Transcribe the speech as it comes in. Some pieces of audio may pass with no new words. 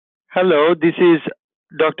Hello, this is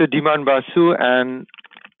Dr. Diman Basu, and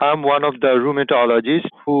I'm one of the rheumatologists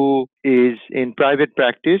who is in private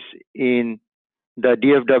practice in the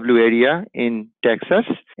DFW area in Texas,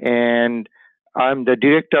 and I'm the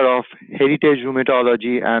director of Heritage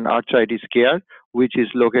Rheumatology and Arthritis Care, which is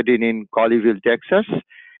located in Colleyville, Texas.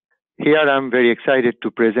 Here I'm very excited to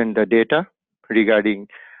present the data regarding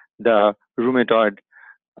the rheumatoid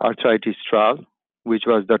arthritis trial, which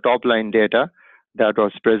was the top line data that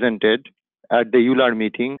was presented at the EULAR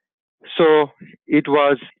meeting. So it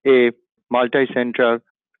was a multi-center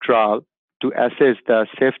trial to assess the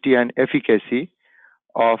safety and efficacy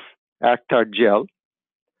of Acthar gel,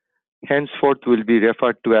 henceforth will be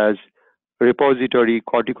referred to as repository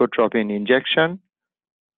corticotropin injection,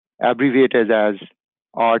 abbreviated as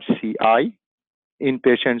RCI, in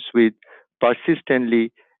patients with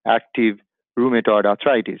persistently active rheumatoid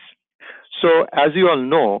arthritis. So, as you all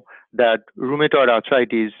know, that rheumatoid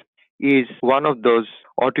arthritis is one of those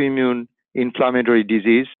autoimmune inflammatory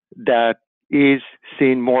disease that is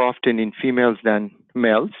seen more often in females than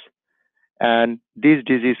males, and this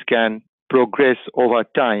disease can progress over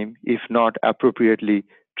time if not appropriately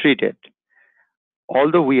treated.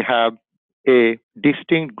 Although we have a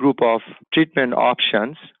distinct group of treatment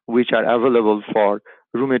options which are available for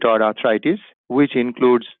rheumatoid arthritis, which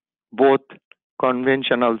includes both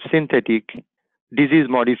conventional synthetic disease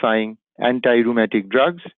modifying anti rheumatic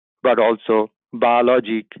drugs, but also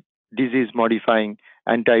biologic disease modifying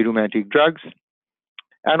anti rheumatic drugs,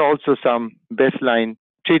 and also some baseline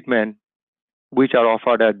treatment which are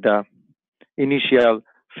offered at the initial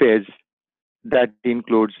phase that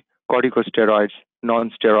includes corticosteroids,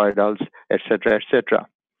 non-steroidals, etc., etc.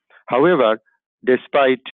 However,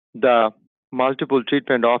 despite the multiple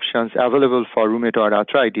treatment options available for rheumatoid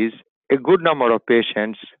arthritis, a good number of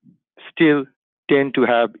patients still tend to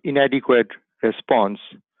have inadequate response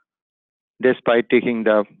despite taking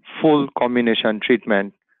the full combination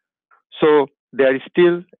treatment. So there is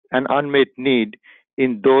still an unmet need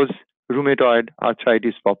in those rheumatoid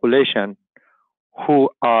arthritis population who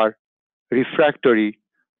are refractory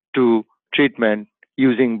to treatment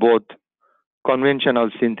using both conventional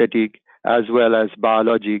synthetic as well as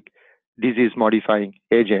biologic disease modifying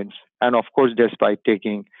agents, and of course, despite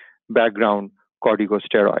taking background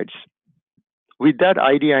corticosteroids. With that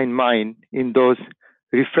idea in mind, in those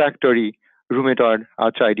refractory rheumatoid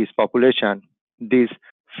arthritis population, this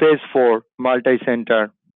phase 4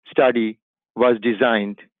 multi-center study was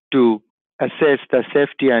designed to assess the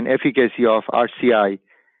safety and efficacy of RCI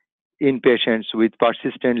in patients with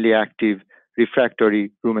persistently active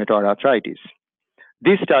refractory rheumatoid arthritis.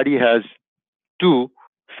 This study has two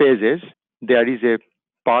phases. There is a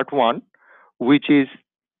part 1, which is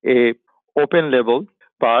a open label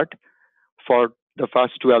part for the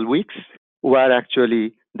first 12 weeks, where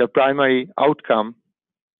actually the primary outcome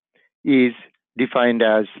is defined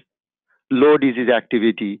as low disease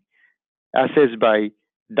activity assessed by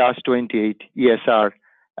DAS28 ESR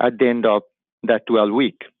at the end of that 12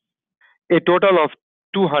 week. A total of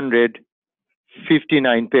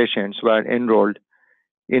 259 patients were enrolled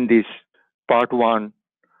in this part 1,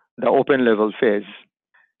 the open label phase.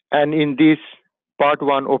 And in this part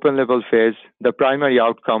 1 open label phase, the primary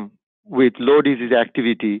outcome with low disease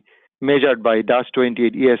activity measured by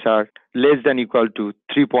DAS28 ESR less than equal to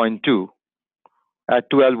 3.2 at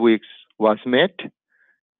 12 weeks was met.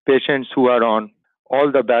 Patients who are on all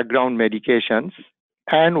the background medications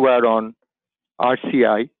and were on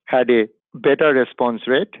RCI had a better response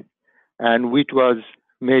rate, and which was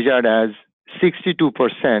measured as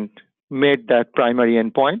 62% made that primary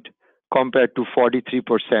endpoint compared to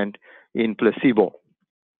 43% in placebo.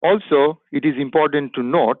 Also, it is important to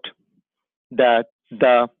note that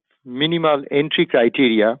the minimal entry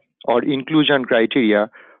criteria or inclusion criteria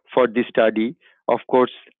for this study, of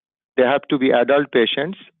course, they have to be adult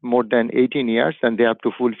patients more than 18 years, and they have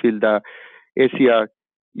to fulfill the ACR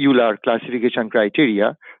EULAR classification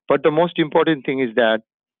criteria. But the most important thing is that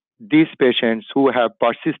these patients who have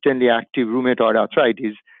persistently active rheumatoid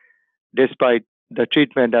arthritis, despite the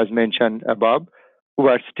treatment as mentioned above, who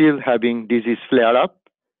are still having disease flare-up,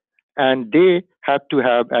 and they have to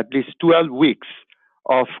have at least 12 weeks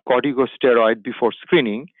of corticosteroid before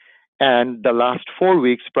screening, and the last 4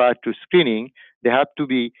 weeks prior to screening, they have to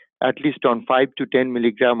be at least on 5 to 10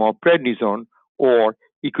 milligram of prednisone or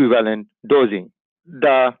equivalent dosing.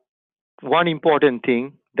 The one important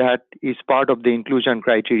thing that is part of the inclusion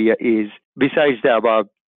criteria is, besides the above,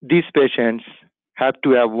 these patients have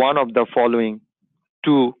to have one of the following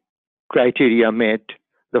two criteria met.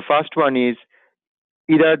 The first one is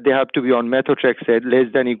either they have to be on methotrexate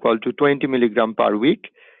less than equal to 20 milligram per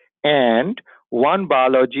week, and one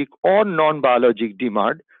biologic or non-biologic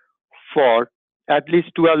DMARD for at least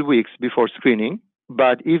 12 weeks before screening.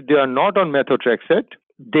 But if they are not on methotrexate,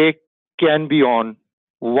 they can be on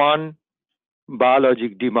one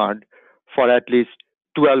biologic DMARD for at least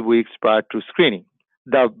 12 weeks prior to screening.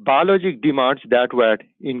 The biologic DMARDs that were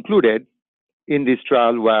included in this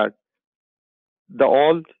trial were the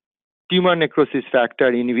all tumor necrosis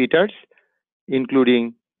factor inhibitors,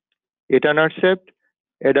 including etanercept,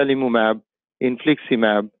 adalimumab,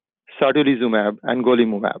 infliximab, certolizumab, and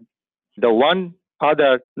golimumab. The one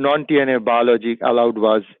other non-TNF biologic allowed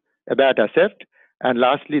was abatacept, and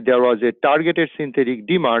lastly, there was a targeted synthetic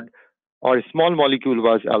DMARD or a small molecule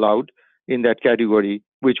was allowed in that category,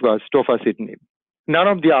 which was tofacitinib. None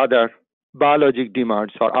of the other biologic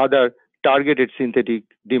DMARDs or other targeted synthetic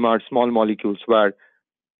DMARD small molecules were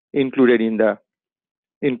included in the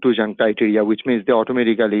inclusion criteria, which means they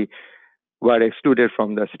automatically were excluded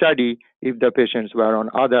from the study if the patients were on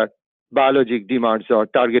other biologic DMARDs or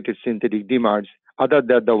targeted synthetic DMARDs other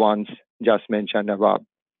than the ones just mentioned above.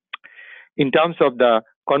 In terms of the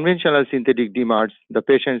conventional synthetic DMARDs, the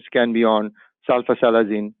patients can be on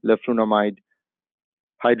sulfasalazine, leflunomide,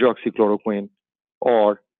 hydroxychloroquine,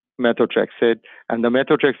 or methotrexate, and the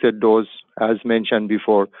methotrexate dose, as mentioned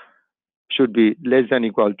before, should be less than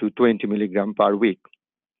equal to 20 milligram per week.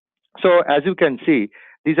 So as you can see,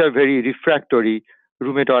 these are very refractory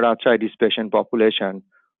rheumatoid arthritis patient population.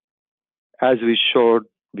 As we showed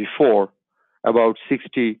before, about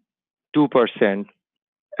 62%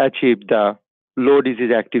 achieved the low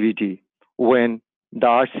disease activity when the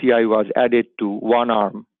RCI was added to one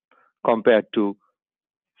arm compared to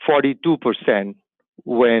 42%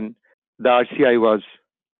 when the RCI was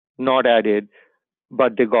not added,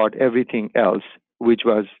 but they got everything else, which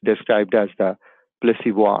was described as the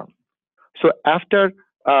placebo arm. So after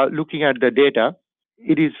looking at the data,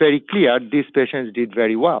 it is very clear these patients did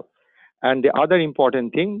very well. And the other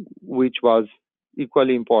important thing, which was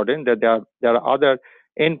equally important, that there are other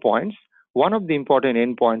endpoints. One of the important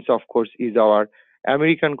endpoints, of course, is our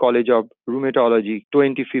American College of Rheumatology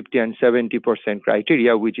 20, 50, and 70%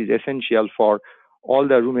 criteria, which is essential for all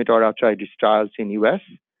the rheumatoid arthritis trials in US.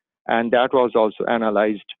 And that was also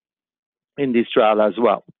analyzed in this trial as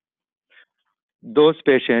well. Those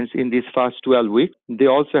patients in these first 12 weeks, they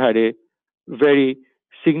also had a very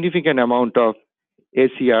significant amount of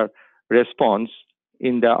ACR response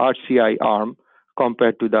in the RCI arm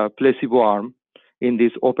compared to the placebo arm in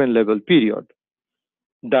this open label period.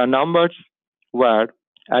 The numbers were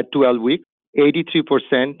at 12 weeks,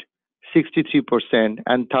 83%, 63%,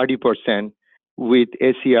 and 30% with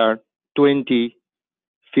ACR 20,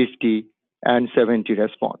 50, and 70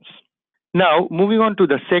 response. Now, moving on to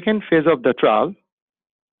the second phase of the trial,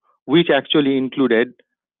 which actually included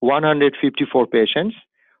 154 patients,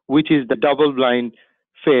 which is the double-blind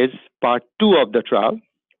phase, part 2 of the trial,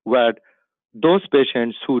 where those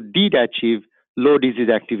patients who did achieve low disease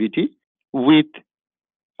activity with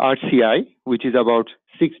RCI, which is about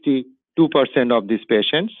 62% of these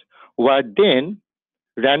patients, were then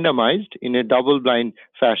randomized in a double-blind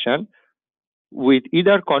fashion with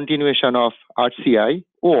either continuation of RCI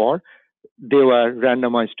or they were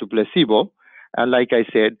randomized to placebo. And like I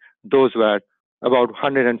said, those were about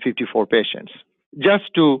 154 patients. Just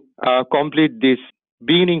to complete this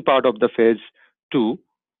beginning part of the phase 2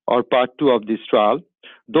 or part 2 of this trial,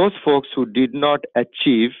 those folks who did not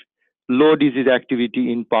achieve low disease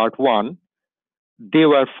activity in part 1, they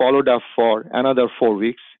were followed up for another 4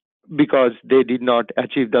 weeks because they did not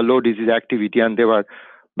achieve the low disease activity, and they were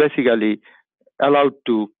basically allowed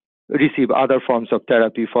to receive other forms of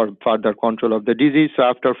therapy for further control of the disease. So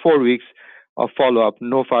after 4 weeks of follow-up,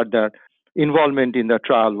 no further involvement in the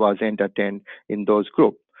trial was entertained in those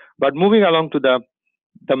groups. But moving along to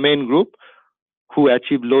the main group who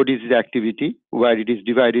achieved low disease activity, where it is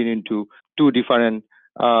divided into 2 different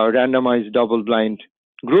randomized double-blind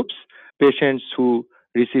groups. Patients who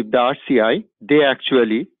received the RCI, they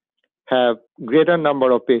actually have greater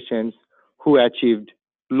number of patients who achieved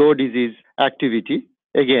low disease activity,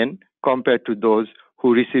 again, compared to those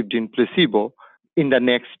who received in placebo in the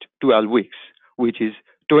next 12 weeks, which is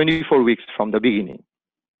 24 weeks from the beginning.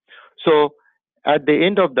 So at the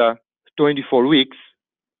end of the 24 weeks,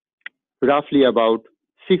 roughly about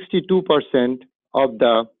 62% of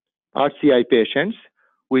the RCI patients,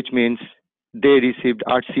 which means they received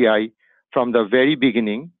RCI from the very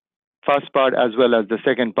beginning, first part as well as the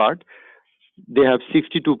second part, they have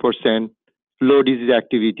 62% low disease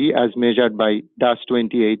activity as measured by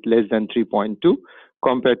DAS28 less than 3.2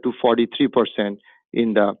 compared to 43%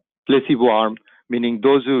 in the placebo arm, meaning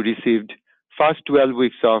those who received first 12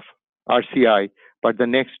 weeks of RCI, but the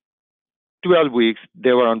next 12 weeks,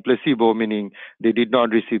 they were on placebo, meaning they did not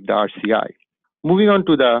receive the RCI. Moving on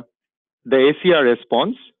to the ACR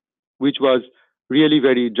response, which was really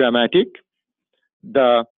very dramatic.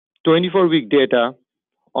 The 24-week data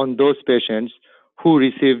on those patients who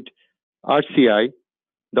received RCI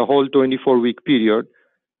the whole 24-week period,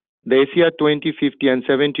 the ACR 20, 50, and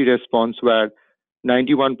 70 response were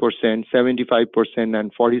 91%, 75%,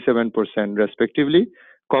 and 47% respectively,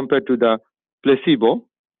 compared to the placebo,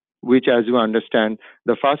 which, as you understand,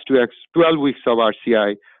 the first 12 weeks of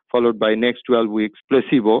RCI followed by next 12 weeks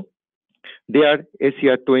placebo. Their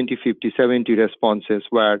ACR 20, 50, 70 responses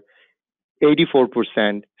were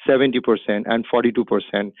 84%, 70%, and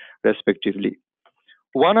 42% respectively.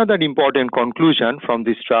 One other important conclusion from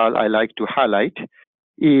this trial I like to highlight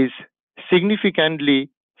is significantly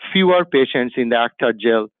fewer patients in the Acthar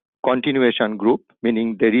gel continuation group,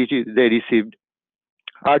 meaning they received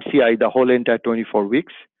RCI the whole entire 24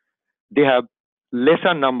 weeks. They have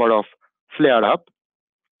lesser number of flare-up,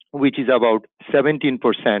 which is about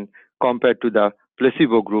 17% compared to the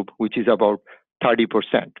placebo group, which is about 30%.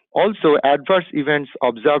 Also, adverse events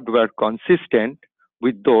observed were consistent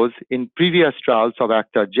with those in previous trials of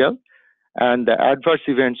Acthar gel, and the adverse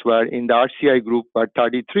events were in the RCI group were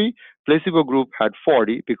 33, placebo group had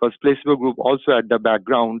 40, because placebo group also had the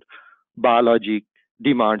background biologic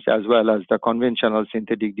DMARDs as well as the conventional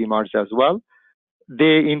synthetic DMARDs as well.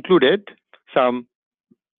 They included some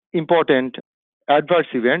important adverse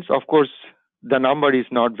events. Of course, the number is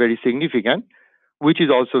not very significant, which is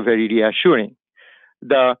also very reassuring.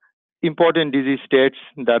 The important disease states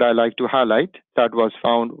that I like to highlight that was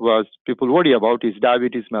found was people worry about is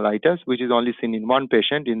diabetes mellitus, which is only seen in one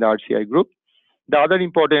patient in the RCI group. The other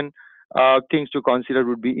important things to consider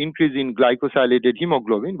would be increase in glycosylated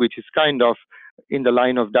hemoglobin, which is kind of in the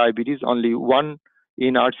line of diabetes, only 1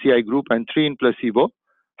 in RCI group and 3 in placebo.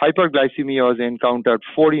 Hyperglycemia was encountered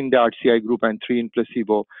 4 in the RCI group and 3 in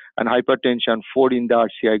placebo, and hypertension 4 in the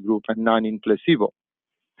RCI group and none in placebo.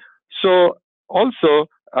 So also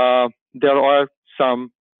there are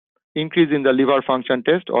some increase in the liver function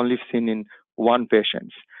test only seen in 1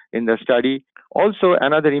 patient in the study. Also,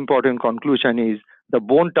 another important conclusion is the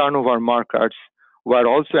bone turnover markers were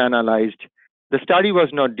also analyzed. The study was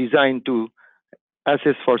not designed to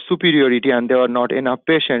assess for superiority, and there were not enough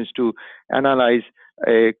patients to analyze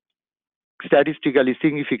a statistically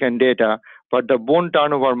significant data, but the bone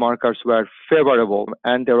turnover markers were favorable,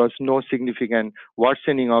 and there was no significant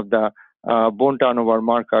worsening of the bone turnover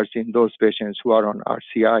markers in those patients who are on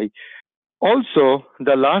RCI. Also,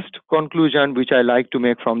 the last conclusion which I like to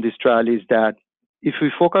make from this trial is that if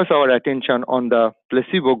we focus our attention on the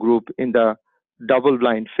placebo group in the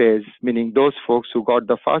double-blind phase, meaning those folks who got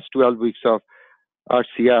the first 12 weeks of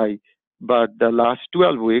RCI, but the last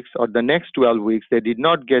 12 weeks or the next 12 weeks, they did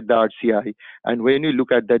not get the RCI. And when you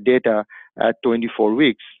look at the data at 24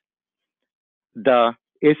 weeks, the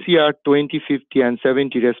ACR 20, 50, and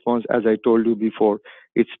 70 response, as I told you before,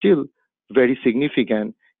 it's still very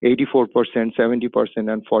significant, 84%, 70%,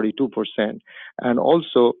 and 42%. And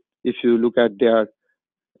also, if you look at their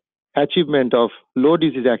achievement of low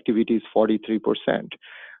disease activity is 43%.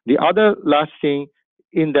 The other last thing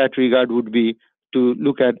in that regard would be to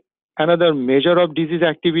look at another measure of disease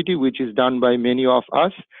activity, which is done by many of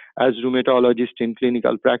us as rheumatologists in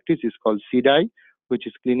clinical practice, is called CDAI, which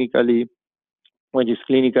is clinical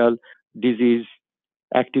disease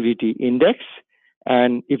activity index.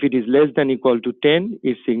 And if it is less than equal to 10,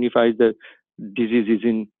 it signifies the disease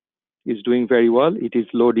is doing very well. It is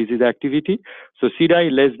low disease activity. So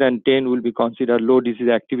CDAI less than 10 will be considered low disease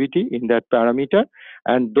activity in that parameter.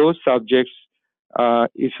 And those subjects,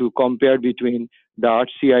 if you compare between the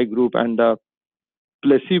RCI group and the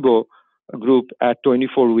placebo group at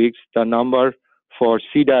 24 weeks, the number for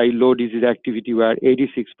CDAI low disease activity were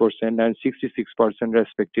 86% and 66%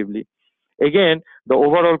 respectively. Again, the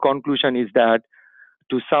overall conclusion is that,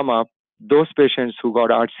 to sum up, those patients who got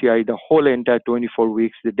RCI the whole entire 24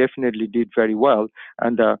 weeks, they definitely did very well.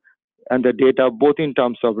 And the data, both in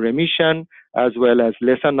terms of remission as well as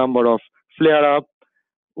lesser number of flare-up,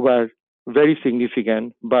 were very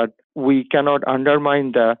significant. But we cannot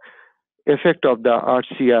undermine the effect of the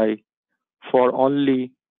RCI for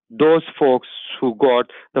only those folks who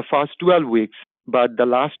got the first 12 weeks, but the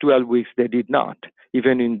last 12 weeks they did not.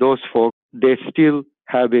 Even in those folks, they still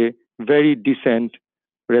have a very decent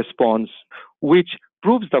response, which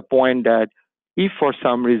proves the point that if for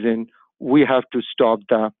some reason we have to stop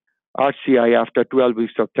the RCI after 12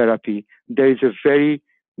 weeks of therapy, there is a very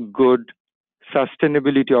good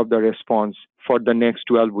sustainability of the response for the next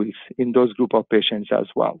 12 weeks in those group of patients as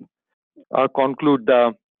well. I'll conclude,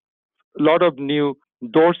 a lot of new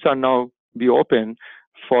doors are now be open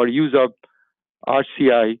for use of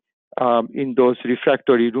RCI in those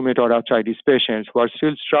refractory rheumatoid arthritis patients who are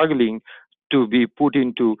still struggling to be put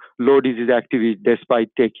into low disease activity despite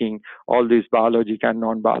taking all these biologic and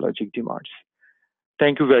non-biologic DMARDs.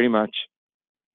 Thank you very much.